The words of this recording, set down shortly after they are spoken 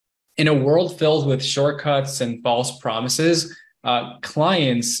In a world filled with shortcuts and false promises,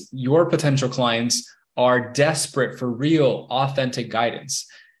 clients, your potential clients, are desperate for real, authentic guidance.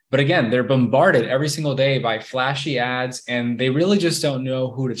 But again, they're bombarded every single day by flashy ads, and they really just don't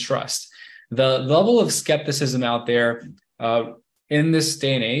know who to trust. The level of skepticism out there in this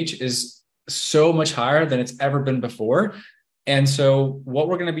day and age is so much higher than it's ever been before. And so what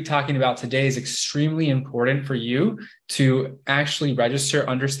we're going to be talking about today is extremely important for you to actually register,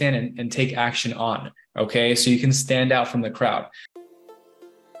 understand, and take action on, okay? So you can stand out from the crowd.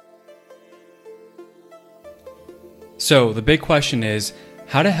 So the big question is,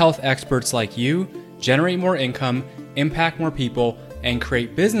 how do health experts like you generate more income, impact more people, and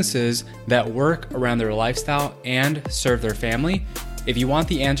create businesses that work around their lifestyle and serve their family? If you want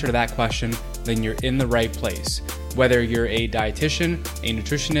the answer to that question, then you're in the right place. Whether you're a dietitian, a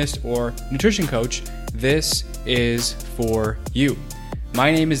nutritionist, or nutrition coach, this is for you.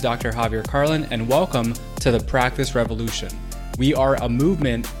 My name is Dr. Javier Carlin, and welcome to the Practice Revolution. We are a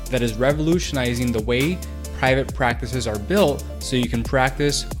movement that is revolutionizing the way private practices are built so you can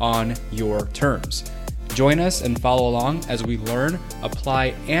practice on your terms. Join us and follow along as we learn, apply,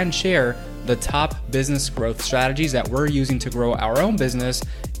 and share the top business growth strategies that we're using to grow our own business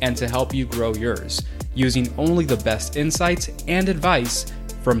and to help you grow yours, using only the best insights and advice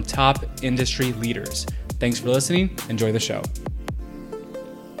from top industry leaders. Thanks for listening. Enjoy the show.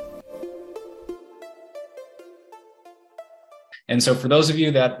 And so for those of you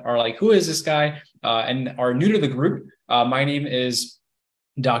that are like, who is this guy, and are new to the group, my name is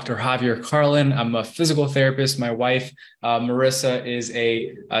Dr. Javier Carlin. I'm a physical therapist. My wife, Marissa, is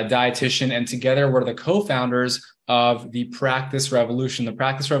a dietitian, and together we're the co-founders of the Practice Revolution. The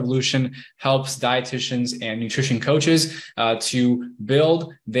Practice Revolution helps dietitians and nutrition coaches to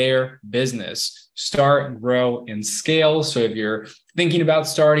build their business, start, grow, and scale. So if you're thinking about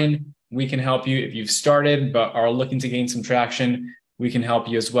starting, we can help you. If you've started but are looking to gain some traction, we can help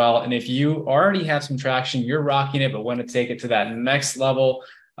you as well. And if you already have some traction, you're rocking it, but want to take it to that next level,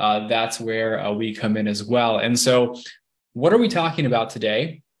 that's where we come in as well. And so what are we talking about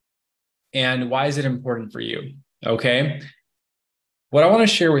today? And why is it important for you? Okay. What I want to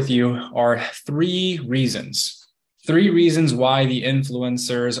share with you are three reasons why the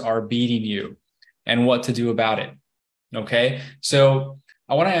influencers are beating you and what to do about it. Okay. So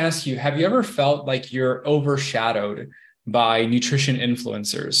I want to ask you, have you ever felt like you're overshadowed by nutrition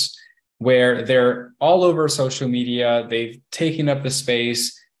influencers, where they're all over social media, they've taken up the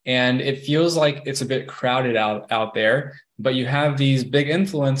space, and it feels like it's a bit crowded out there, but you have these big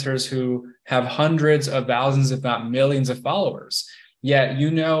influencers who have hundreds of thousands, if not millions of followers, yet you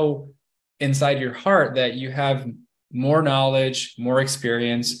know inside your heart that you have more knowledge, more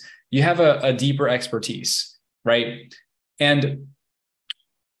experience, you have a deeper expertise, right? And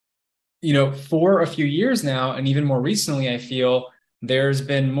for a few years now, and even more recently, I feel there's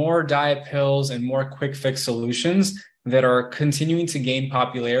been more diet pills and more quick fix solutions that are continuing to gain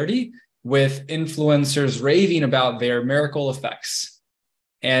popularity, with influencers raving about their miracle effects,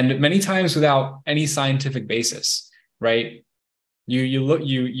 and many times without any scientific basis, right?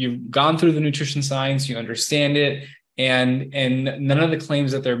 You've gone through the nutrition science, you understand it, and none of the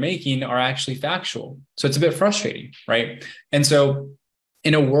claims that they're making are actually factual. So it's a bit frustrating, right? And so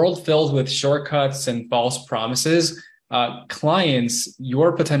in a world filled with shortcuts and false promises, clients,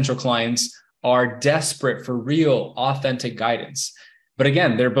 your potential clients, are desperate for real, authentic guidance. But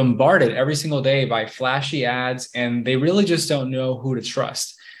again, they're bombarded every single day by flashy ads, and they really just don't know who to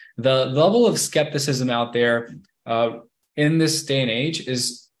trust. The level of skepticism out there in this day and age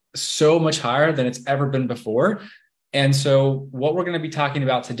is so much higher than it's ever been before. And so what we're going to be talking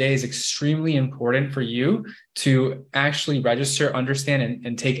about today is extremely important for you to actually register, understand,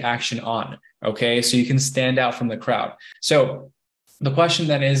 and take action on, okay? So you can stand out from the crowd. So the question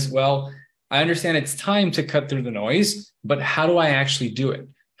then is, well, I understand it's time to cut through the noise, but how do I actually do it?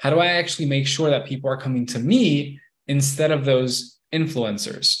 How do I actually make sure that people are coming to me instead of those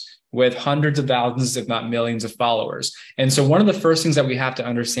influencers with hundreds of thousands, if not millions of followers? And so one of the first things that we have to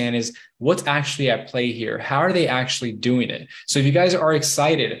understand is what's actually at play here. How are they actually doing it? So if you guys are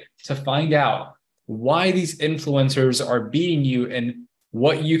excited to find out why these influencers are beating you and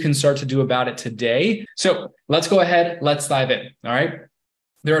what you can start to do about it today. So let's go ahead. Let's dive in. All right.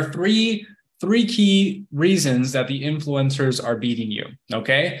 There are three key reasons that the influencers are beating you.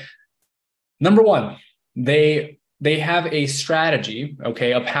 Okay. Number one, they have a strategy,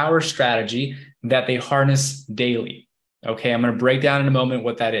 okay, a power strategy that they harness daily. Okay, I'm going to break down in a moment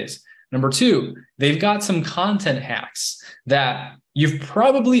what that is. Number two, they've got some content hacks that you've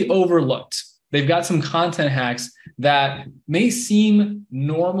probably overlooked. They've got some content hacks that may seem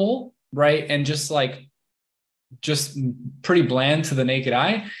normal, right? And just pretty bland to the naked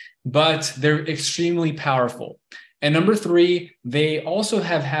eye, but they're extremely powerful. And number three, they also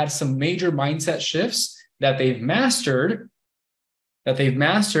have had some major mindset shifts that they've mastered that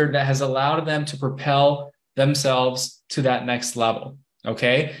has allowed them to propel themselves to that next level.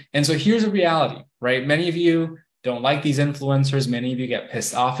 Okay. And so here's a reality, right? Many of you don't like these influencers. Many of you get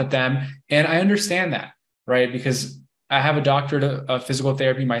pissed off at them. And I understand that, right? Because I have a doctorate of physical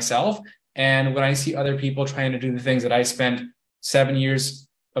therapy myself. And when I see other people trying to do the things that I spent 7 years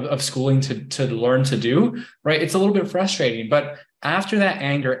of schooling to learn to do, right? It's a little bit frustrating. But after that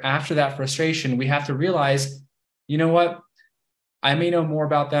anger, after that frustration, we have to realize, you know what? I may know more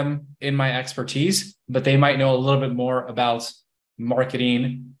about them in my expertise, but they might know a little bit more about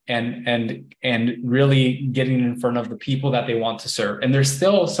marketing and really getting in front of the people that they want to serve. And there's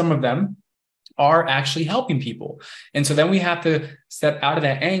still some of them are actually helping people. And so then we have to step out of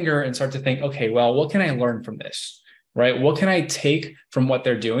that anger and start to think, okay, well, what can I learn from this, right? What can I take from what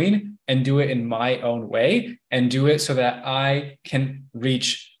they're doing and do it in my own way and do it so that I can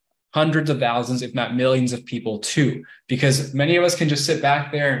reach hundreds of thousands, if not millions of people too? Because many of us can just sit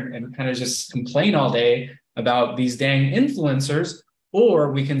back there and kind of just complain all day about these dang influencers,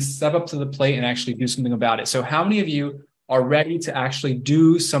 or we can step up to the plate and actually do something about it. So how many of you are ready to actually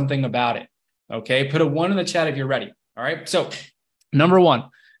do something about it? Okay, put a 1 in the chat if you're ready. All right, so number one,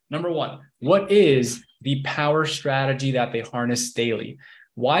 what is the power strategy that they harness daily?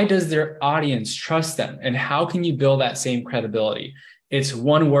 Why does their audience trust them? And how can you build that same credibility? It's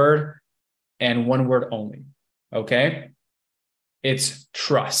one word and one word only. Okay, it's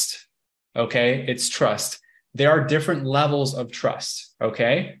trust. Okay, it's trust. There are different levels of trust.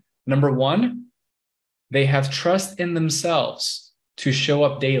 Okay, number one, they have trust in themselves to show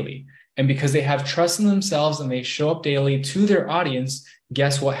up daily. And because they have trust in themselves and they show up daily to their audience,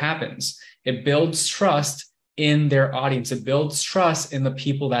 guess what happens? It builds trust in their audience. It builds trust in the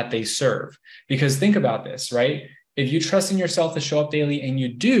people that they serve. Because think about this, right? If you trust in yourself to show up daily and you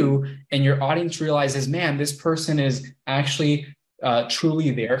do, and your audience realizes, man, this person is actually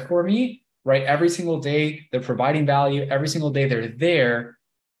truly there for me, right? Every single day they're providing value. Every single day they're there.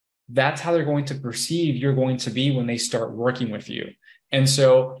 That's how they're going to perceive you're going to be when they start working with you. And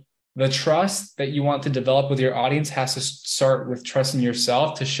so the trust that you want to develop with your audience has to start with trust in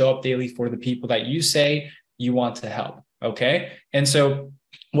yourself to show up daily for the people that you say you want to help. Okay. And so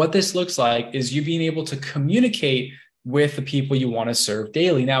what this looks like is you being able to communicate with the people you want to serve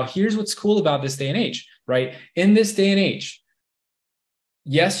daily. Now, here's what's cool about this day and age, right? In this day and age,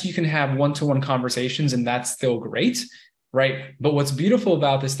 yes, you can have one-to-one conversations and that's still great, right? But what's beautiful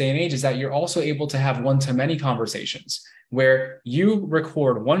about this day and age is that you're also able to have one-to-many conversations where you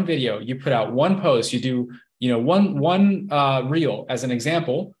record one video, you put out one post, you do, one reel as an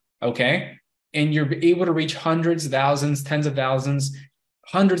example, okay? And you're able to reach hundreds of thousands, tens of thousands,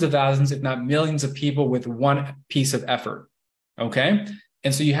 hundreds of thousands, if not millions of people with one piece of effort, okay?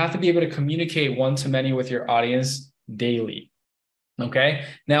 And so you have to be able to communicate one-to-many with your audience daily. Okay.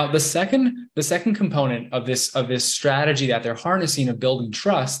 Now, the second component of this strategy that they're harnessing of building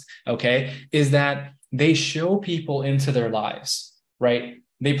trust, okay, is that they show people into their lives, right?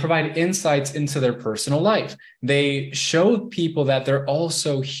 They provide insights into their personal life. They show people that they're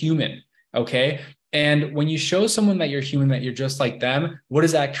also human, okay? And when you show someone that you're human, that you're just like them, what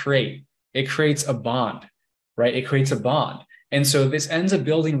does that create? It creates a bond, right? It creates a bond. And so this ends up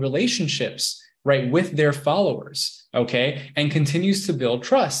building relationships, right, with their followers, okay, and continues to build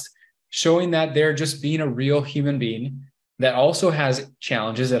trust, showing that they're just being a real human being that also has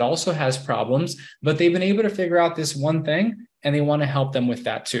challenges, that also has problems, but they've been able to figure out this one thing and they want to help them with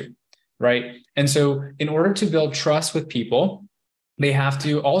that too, right? And so in order to build trust with people, they have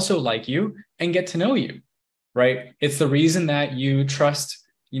to also like you and get to know you, right? It's the reason that you trust,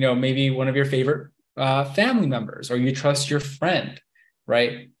 maybe one of your favorite family members, or you trust your friend,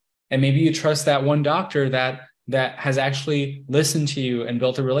 right? And maybe you trust that one doctor that has actually listened to you and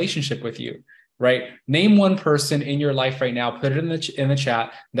built a relationship with you, right? Name one person in your life right now, put it in the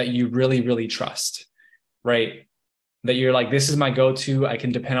chat, that you really, really trust, right? That you're like, this is my go-to. I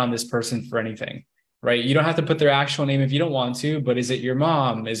can depend on this person for anything, right? You don't have to put their actual name if you don't want to, but is it your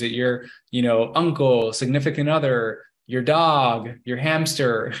mom? Is it your, uncle, significant other, your dog, your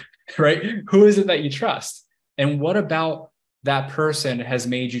hamster, right? Who is it that you trust? And what about that person has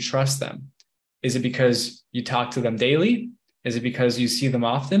made you trust them? Is it because you talk to them daily? Is it because you see them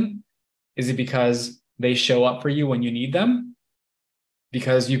often? Is it because they show up for you when you need them?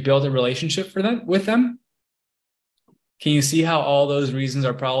 Because you build a relationship with them? Can you see how all those reasons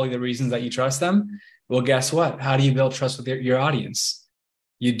are probably the reasons that you trust them? Well, guess what? How do you build trust with your audience?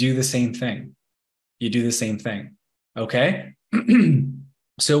 You do the same thing. You do the same thing. Okay.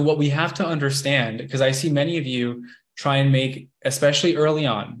 So what we have to understand, because I see many of you try and make, especially early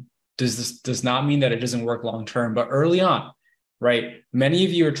on, does not mean that it doesn't work long term, but early on, right? Many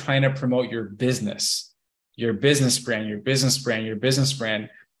of you are trying to promote your business brand, your business brand, your business brand.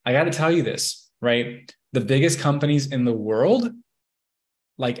 I got to tell you this, right? The biggest companies in the world,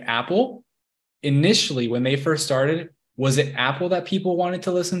 like Apple, initially, when they first started, was it Apple that people wanted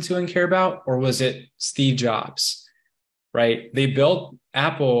to listen to and care about, or was it Steve Jobs, right? They built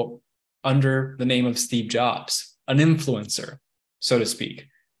Apple under the name of Steve Jobs, an influencer, so to speak,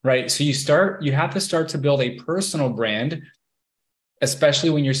 right? So you have to start to build a personal brand, especially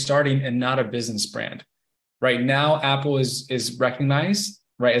when you're starting, and not a business brand. Right now, Apple is recognized,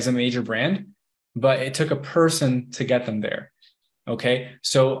 right, as a major brand, but it took a person to get them there. Okay.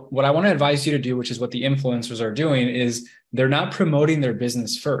 So what I want to advise you to do, which is what the influencers are doing, is they're not promoting their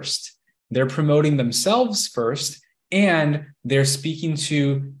business first. They're promoting themselves first, and they're speaking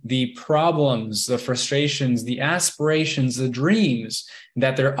to the problems, the frustrations, the aspirations, the dreams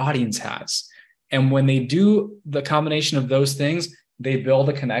that their audience has. And when they do the combination of those things, they build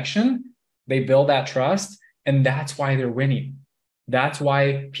a connection, they build that trust, and that's why they're winning. That's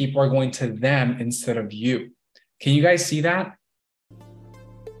why people are going to them instead of you. Can you guys see that?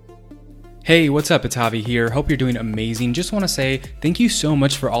 Hey, what's up? It's Javi here. Hope you're doing amazing. Just want to say thank you so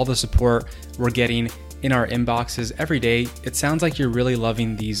much for all the support we're getting in our inboxes every day. It sounds like you're really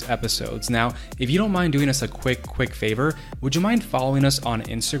loving these episodes. Now, if you don't mind doing us a quick favor, would you mind following us on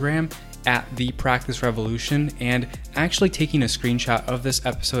Instagram at The Practice Revolution and actually taking a screenshot of this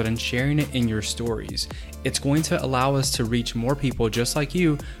episode and sharing it in your stories? It's going to allow us to reach more people just like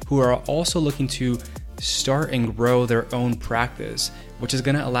you who are also looking to start and grow their own practice, which is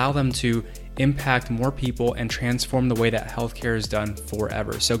going to allow them to impact more people and transform the way that healthcare is done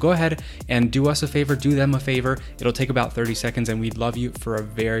forever. So go ahead and do us a favor, do them a favor. It'll take about 30 seconds and we'd love you for a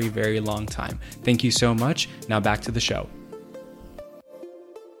very, very long time. Thank you so much. Now back to the show.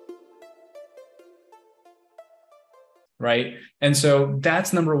 Right. And so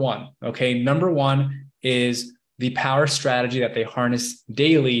that's number one. Okay. Number one is the power strategy that they harness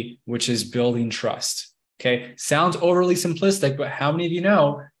daily, which is building trust. Okay. Sounds overly simplistic, but how many of you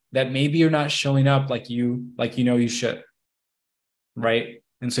know that maybe you're not showing up like you know you should? Right.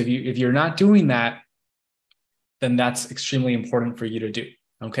 And so if you're not doing that, then that's extremely important for you to do.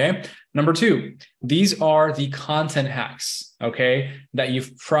 Okay. Number two, these are the content hacks, okay, that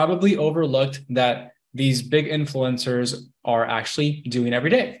you've probably overlooked that these big influencers are actually doing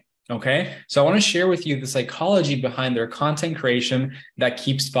every day. Okay. So I want to share with you the psychology behind their content creation that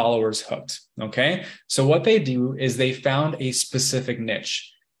keeps followers hooked. Okay. So what they do is they found a specific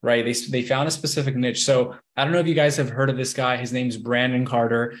niche, right? They found a specific niche. So I don't know if you guys have heard of this guy. His name's Brandon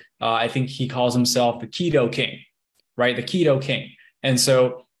Carter. I think he calls himself the Keto King, right? The Keto King. And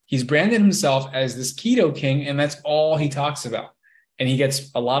so he's branded himself as this Keto King, and that's all he talks about. And he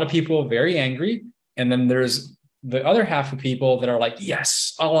gets a lot of people very angry. And then there's the other half of people that are like,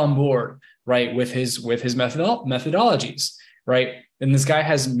 yes, all on board, right, with his methodologies, right? And this guy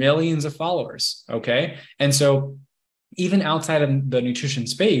has millions of followers, okay? And so even outside of the nutrition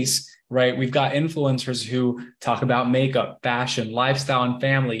space, right, we've got influencers who talk about makeup, fashion, lifestyle, and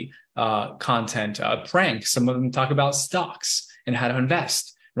family content, pranks. Some of them talk about stocks and how to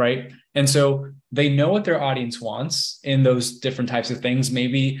invest, right? And so they know what their audience wants in those different types of things.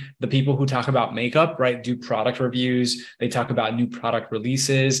 Maybe the people who talk about makeup, right, do product reviews. They talk about new product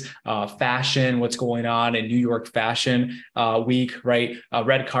releases, fashion, what's going on in New York Fashion Week, right?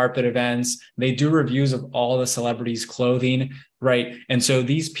 Red carpet events. They do reviews of all the celebrities' clothing, right? And so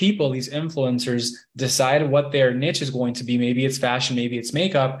these people, these influencers, decide what their niche is going to be. Maybe it's fashion, maybe it's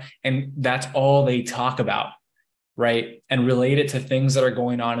makeup, and that's all they talk about, right? And relate it to things that are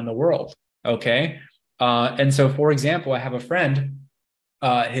going on in the world. Okay. And so, for example, I have a friend,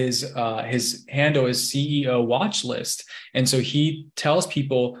 his handle is CEO Watch List. And so he tells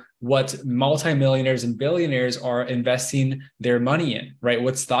people what multimillionaires and billionaires are investing their money in, right?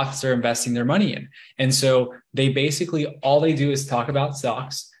 What stocks they're investing their money in. And so they basically, all they do is talk about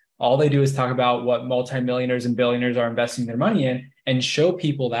stocks. All they do is talk about what multimillionaires and billionaires are investing their money in and show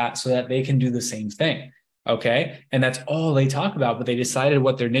people that so that they can do the same thing. Okay. And that's all they talk about, but they decided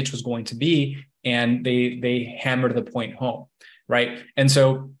what their niche was going to be, and they hammered the point home. Right. And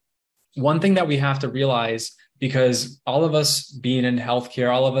so one thing that we have to realize, because all of us being in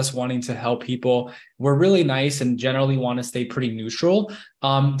healthcare, all of us wanting to help people, we're really nice and generally want to stay pretty neutral.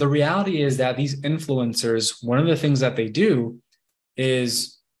 The reality is that these influencers, one of the things that they do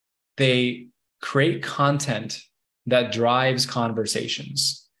is they create content that drives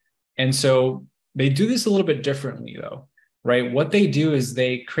conversations. And so they do this a little bit differently though, right? What they do is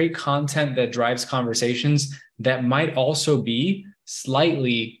they create content that drives conversations that might also be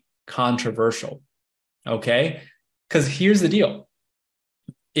slightly controversial. Okay? Because here's the deal.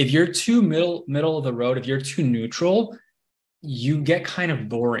 If you're too middle of the road, if you're too neutral, you get kind of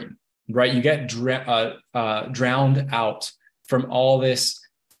boring, right? You get drowned out from all this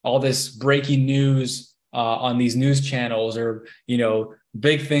breaking news on these news channels, or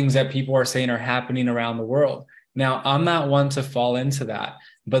big things that people are saying are happening around the world. Now, I'm not one to fall into that,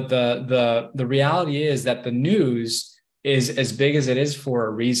 but the reality is that the news is as big as it is for a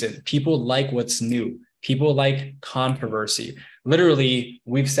reason. People like what's new. People like controversy. Literally,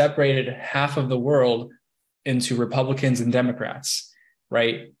 we've separated half of the world into Republicans and Democrats,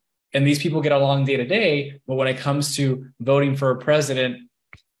 right? And these people get along day to day, but when it comes to voting for a president,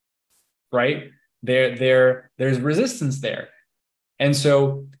 right, there's resistance there. And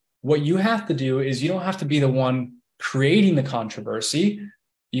so what you have to do is you don't have to be the one creating the controversy.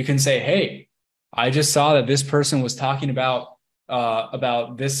 You can say, hey, I just saw that this person was talking about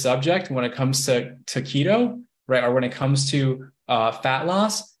this subject when it comes to keto, right? Or when it comes to fat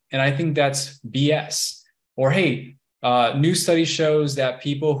loss. And I think that's BS. Or, hey, new study shows that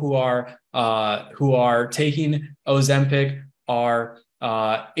people who are taking Ozempic are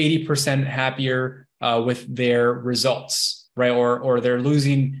 80% happier with their results, right? Or they're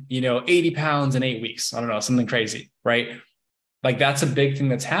losing, 80 pounds in 8 weeks. I don't know, something crazy, right? Like that's a big thing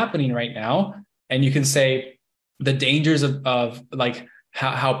that's happening right now. And you can say the dangers of like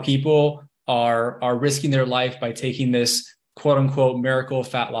how people are risking their life by taking this quote unquote miracle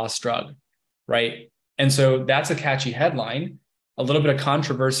fat loss drug, right? And so that's a catchy headline, a little bit of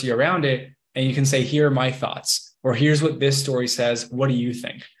controversy around it. And you can say, here are my thoughts, or here's what this story says. What do you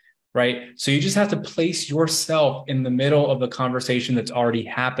think? Right? So you just have to place yourself in the middle of the conversation that's already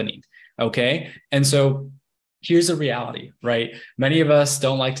happening. Okay. And so here's the reality, right? Many of us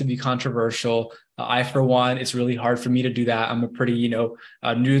don't like to be controversial. I, for one, it's really hard for me to do that. I'm a pretty,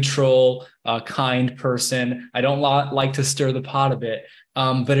 neutral, kind person. I don't like to stir the pot a bit.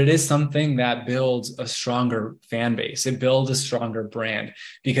 But it is something that builds a stronger fan base. It builds a stronger brand,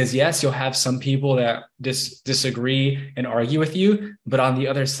 because yes, you'll have some people that disagree and argue with you. But on the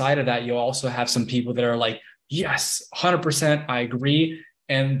other side of that, you'll also have some people that are like, yes, 100%, I agree.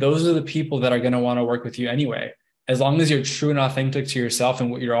 And those are the people that are going to want to work with you anyway. As long as you're true and authentic to yourself and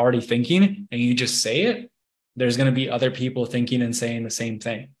what you're already thinking, and you just say it, there's going to be other people thinking and saying the same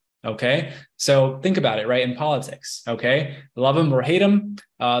thing. Okay. So think about it, right? In politics. Okay. Love them or hate them.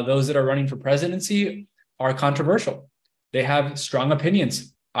 Those that are running for presidency are controversial. They have strong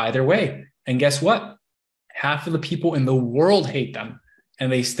opinions either way. And guess what? Half of the people in the world hate them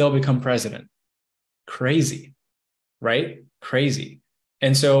and they still become president. Crazy, right? Crazy.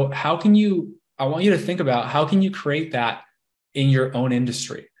 And so I want you to think about how can you create that in your own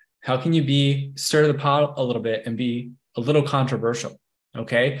industry? How can you stir the pot a little bit and be a little controversial?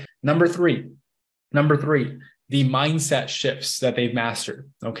 Okay. Number three, the mindset shifts that they've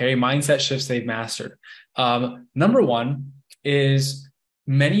mastered. Okay. Mindset shifts they've mastered. Number one is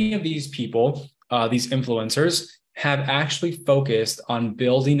many of these people, these influencers, have actually focused on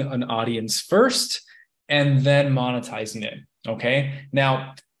building an audience first and then monetizing it. Okay.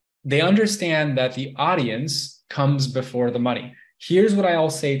 Now, they understand that the audience comes before the money. Here's what I'll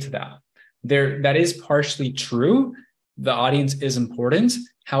say to that. That is partially true. The audience is important.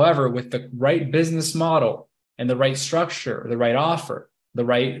 However, with the right business model and the right structure, the right offer, the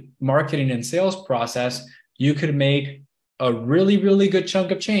right marketing and sales process, you could make a really, really good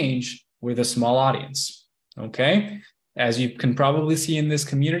chunk of change with a small audience. Okay. As you can probably see in this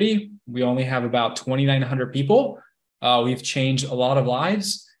community, we only have about 2,900 people. We've changed a lot of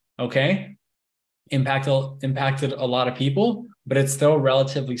lives. Okay. Impacted a lot of people, but it's still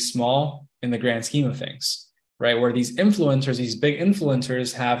relatively small in the grand scheme of things. Right? Where these influencers, these big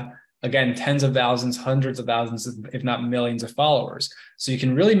influencers have, again, tens of thousands, hundreds of thousands, if not millions of followers. So you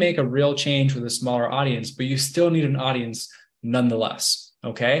can really make a real change with a smaller audience, but you still need an audience nonetheless.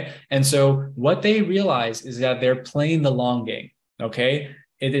 Okay. And so what they realize is that they're playing the long game. Okay.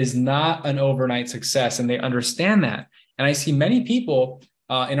 It is not an overnight success, and they understand that. And I see many people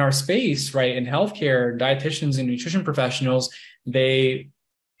in our space, right, in healthcare, dietitians and nutrition professionals, they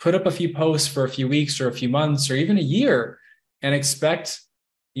put up a few posts for a few weeks or a few months or even a year and expect,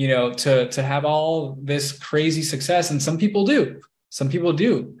 to have all this crazy success. And some people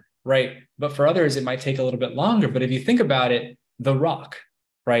do, right? But for others, it might take a little bit longer. But if you think about it, The Rock,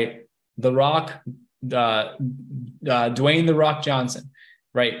 right? The Rock, Dwayne The Rock Johnson,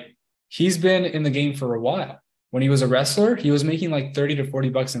 right? He's been in the game for a while. When he was a wrestler, he was making like 30 to 40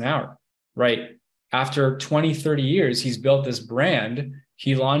 bucks an hour, right? After 20, 30 years, he's built this brand.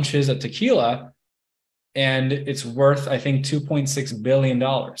 He launches a tequila and it's worth, I think, $2.6 billion,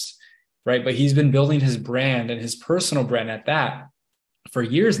 right? But he's been building his brand and his personal brand at that for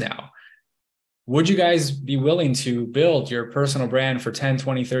years now. Would you guys be willing to build your personal brand for 10,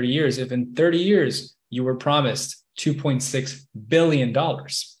 20, 30 years if in 30 years you were promised $2.6 billion?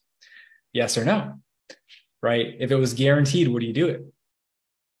 Yes or no, right? If it was guaranteed, would you do it?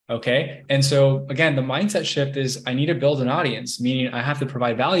 Okay. And so again, the mindset shift is I need to build an audience, meaning I have to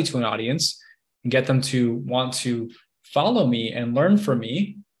provide value to an audience and get them to want to follow me and learn from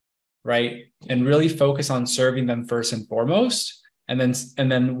me, right? And really focus on serving them first and foremost. And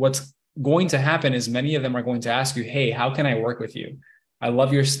then what's going to happen is many of them are going to ask you, hey, how can I work with you? I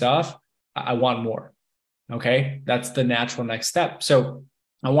love your stuff. I want more. Okay. That's the natural next step. So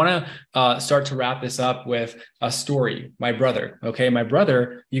I want to start to wrap this up with a story. My brother, okay? My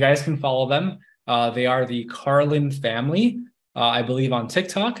brother, you guys can follow them. They are the Carlin family, I believe on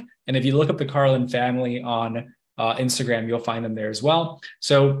TikTok. And if you look up the Carlin family on Instagram, you'll find them there as well.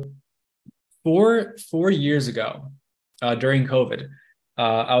 So 4 years ago, during COVID,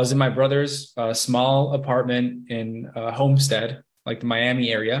 I was in my brother's small apartment in Homestead, like the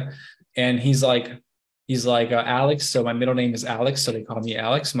Miami area. And he's like, Alex. So my middle name is Alex. So they call me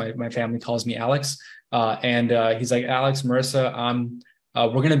Alex. My family calls me Alex. And he's like, Alex, Marissa,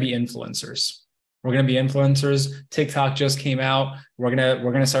 we're going to be influencers. We're going to be influencers. TikTok just came out. We're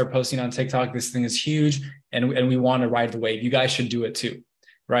going to start posting on TikTok. This thing is huge. And we want to ride the wave. You guys should do it too.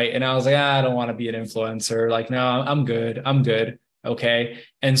 Right. And I was like, I don't want to be an influencer. Like, no, I'm good. Okay.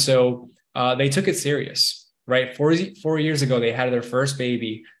 And so they took it serious, right? 4 years ago, they had their first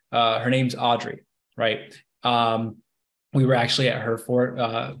baby. Her name's Audrey. Right. We were actually at her fourth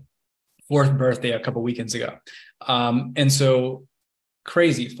birthday a couple weekends ago. And so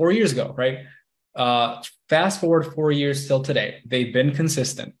crazy 4 years ago, right? Fast forward 4 years till today, they've been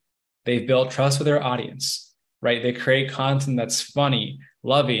consistent. They've built trust with their audience, right? They create content that's funny,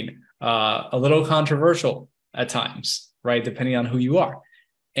 loving, a little controversial at times, right? Depending on who you are.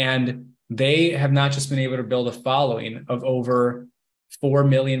 And they have not just been able to build a following of over 4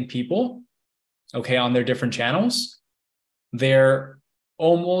 million people, okay, on their different channels. They're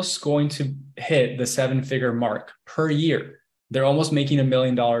almost going to hit the 7-figure mark per year. They're almost making $1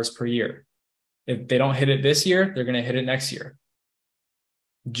 million per year. If they don't hit it this year, they're going to hit it next year.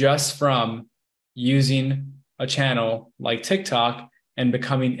 Just from using a channel like TikTok and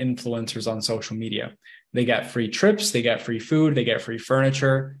becoming influencers on social media. They get free trips, they get free food, they get free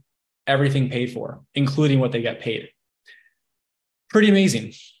furniture, everything paid for, including what they get paid. Pretty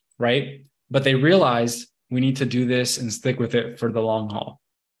amazing, right? But they realized we need to do this and stick with it for the long haul.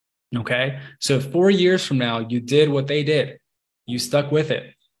 Okay. So 4 years from now, you did what they did. You stuck with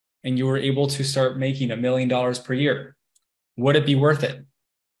it and you were able to start making $1 million per year. Would it be worth it?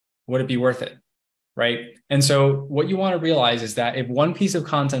 Would it be worth it? Right. And so what you want to realize is that if one piece of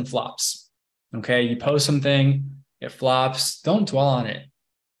content flops, okay, you post something, it flops, don't dwell on it.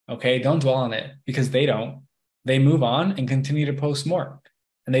 Okay. Don't dwell on it because they don't. They move on and continue to post more.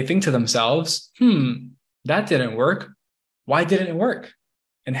 And they think to themselves, that didn't work. Why didn't it work?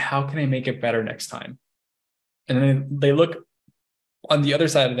 And how can I make it better next time? And then they look on the other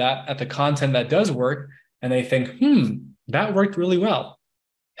side of that at the content that does work and they think, that worked really well.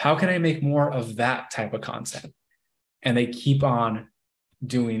 How can I make more of that type of content? And they keep on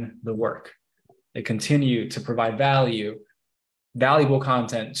doing the work. They continue to provide valuable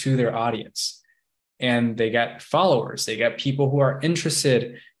content to their audience. And they get followers. They get people who are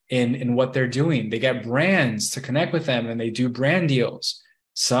interested in what they're doing. They get brands to connect with them and they do brand deals.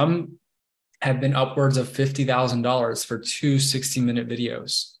 Some have been upwards of $50,000 for 2 60-minute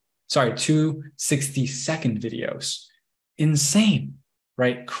videos. 2 60-second videos. Insane,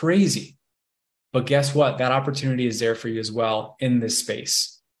 right? Crazy. But guess what? That opportunity is there for you as well in this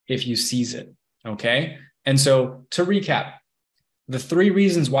space if you seize it, okay? And so to recap, the 3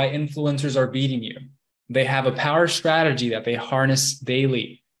 reasons why influencers are beating you. They have a power strategy that they harness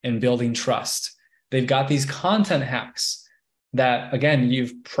daily in building trust. They've got these content hacks that, again,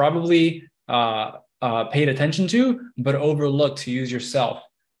 you've probably paid attention to, but overlooked to use yourself,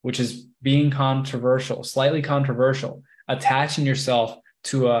 which is being controversial, slightly controversial, attaching yourself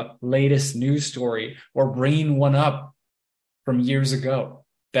to a latest news story or bringing one up from years ago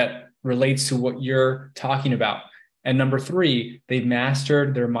that relates to what you're talking about. And number 3, they've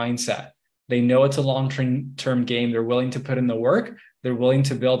mastered their mindset. They know it's a long-term game. They're willing to put in the work. They're willing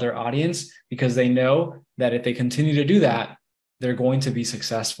to build their audience because they know that if they continue to do that, they're going to be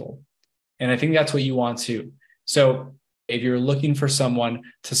successful. And I think that's what you want too. So if you're looking for someone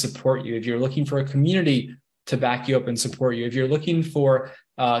to support you, if you're looking for a community to back you up and support you, if you're looking for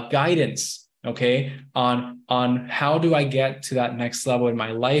guidance, okay, on how do I get to that next level in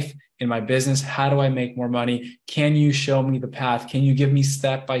my life, in my business, how do I make more money? Can you show me the path? Can you give me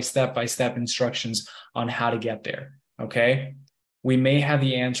step by step instructions on how to get there? Okay. We may have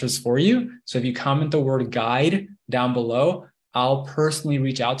the answers for you. So if you comment the word guide down below, I'll personally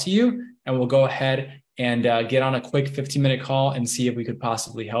reach out to you and we'll go ahead and get on a quick 15-minute call and see if we could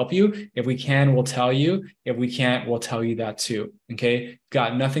possibly help you. If we can, we'll tell you. If we can't, we'll tell you that too. Okay.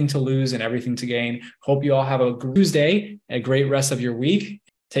 Got nothing to lose and everything to gain. Hope you all have a Tuesday, a great rest of your week.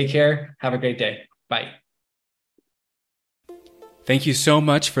 Take care. Have a great day. Bye. Thank you so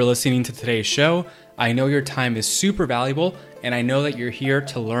much for listening to today's show. I know your time is super valuable, and I know that you're here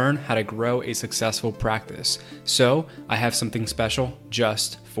to learn how to grow a successful practice. So I have something special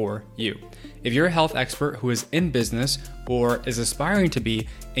just for you. If you're a health expert who is in business or is aspiring to be,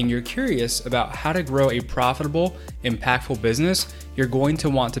 and you're curious about how to grow a profitable, impactful business, you're going to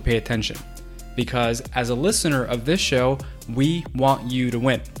want to pay attention. Because as a listener of this show, we want you to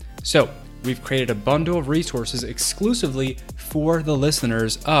win. So we've created a bundle of resources exclusively for the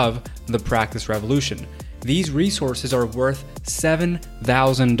listeners of The Practice Revolution. These resources are worth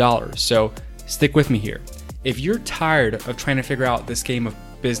 $7,000. So stick with me here. If you're tired of trying to figure out this game of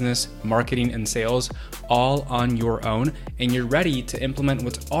business, marketing, and sales all on your own, and you're ready to implement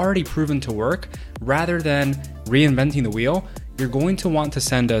what's already proven to work rather than reinventing the wheel, you're going to want to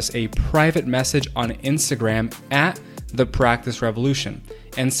send us a private message on Instagram at The Practice Revolution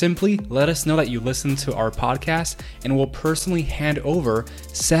and simply let us know that you listened to our podcast, and we'll personally hand over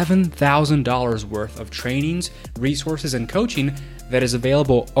 $7,000 worth of trainings, resources, and coaching that is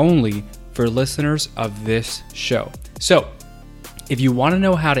available only for listeners of this show. So if you want to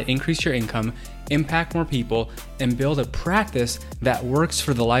know how to increase your income, impact more people, and build a practice that works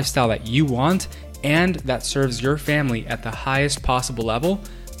for the lifestyle that you want and that serves your family at the highest possible level,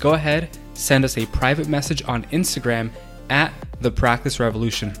 go ahead, send us a private message on Instagram at The Practice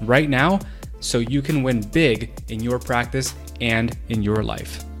Revolution right now so you can win big in your practice and in your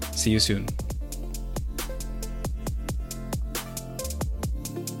life. See you soon.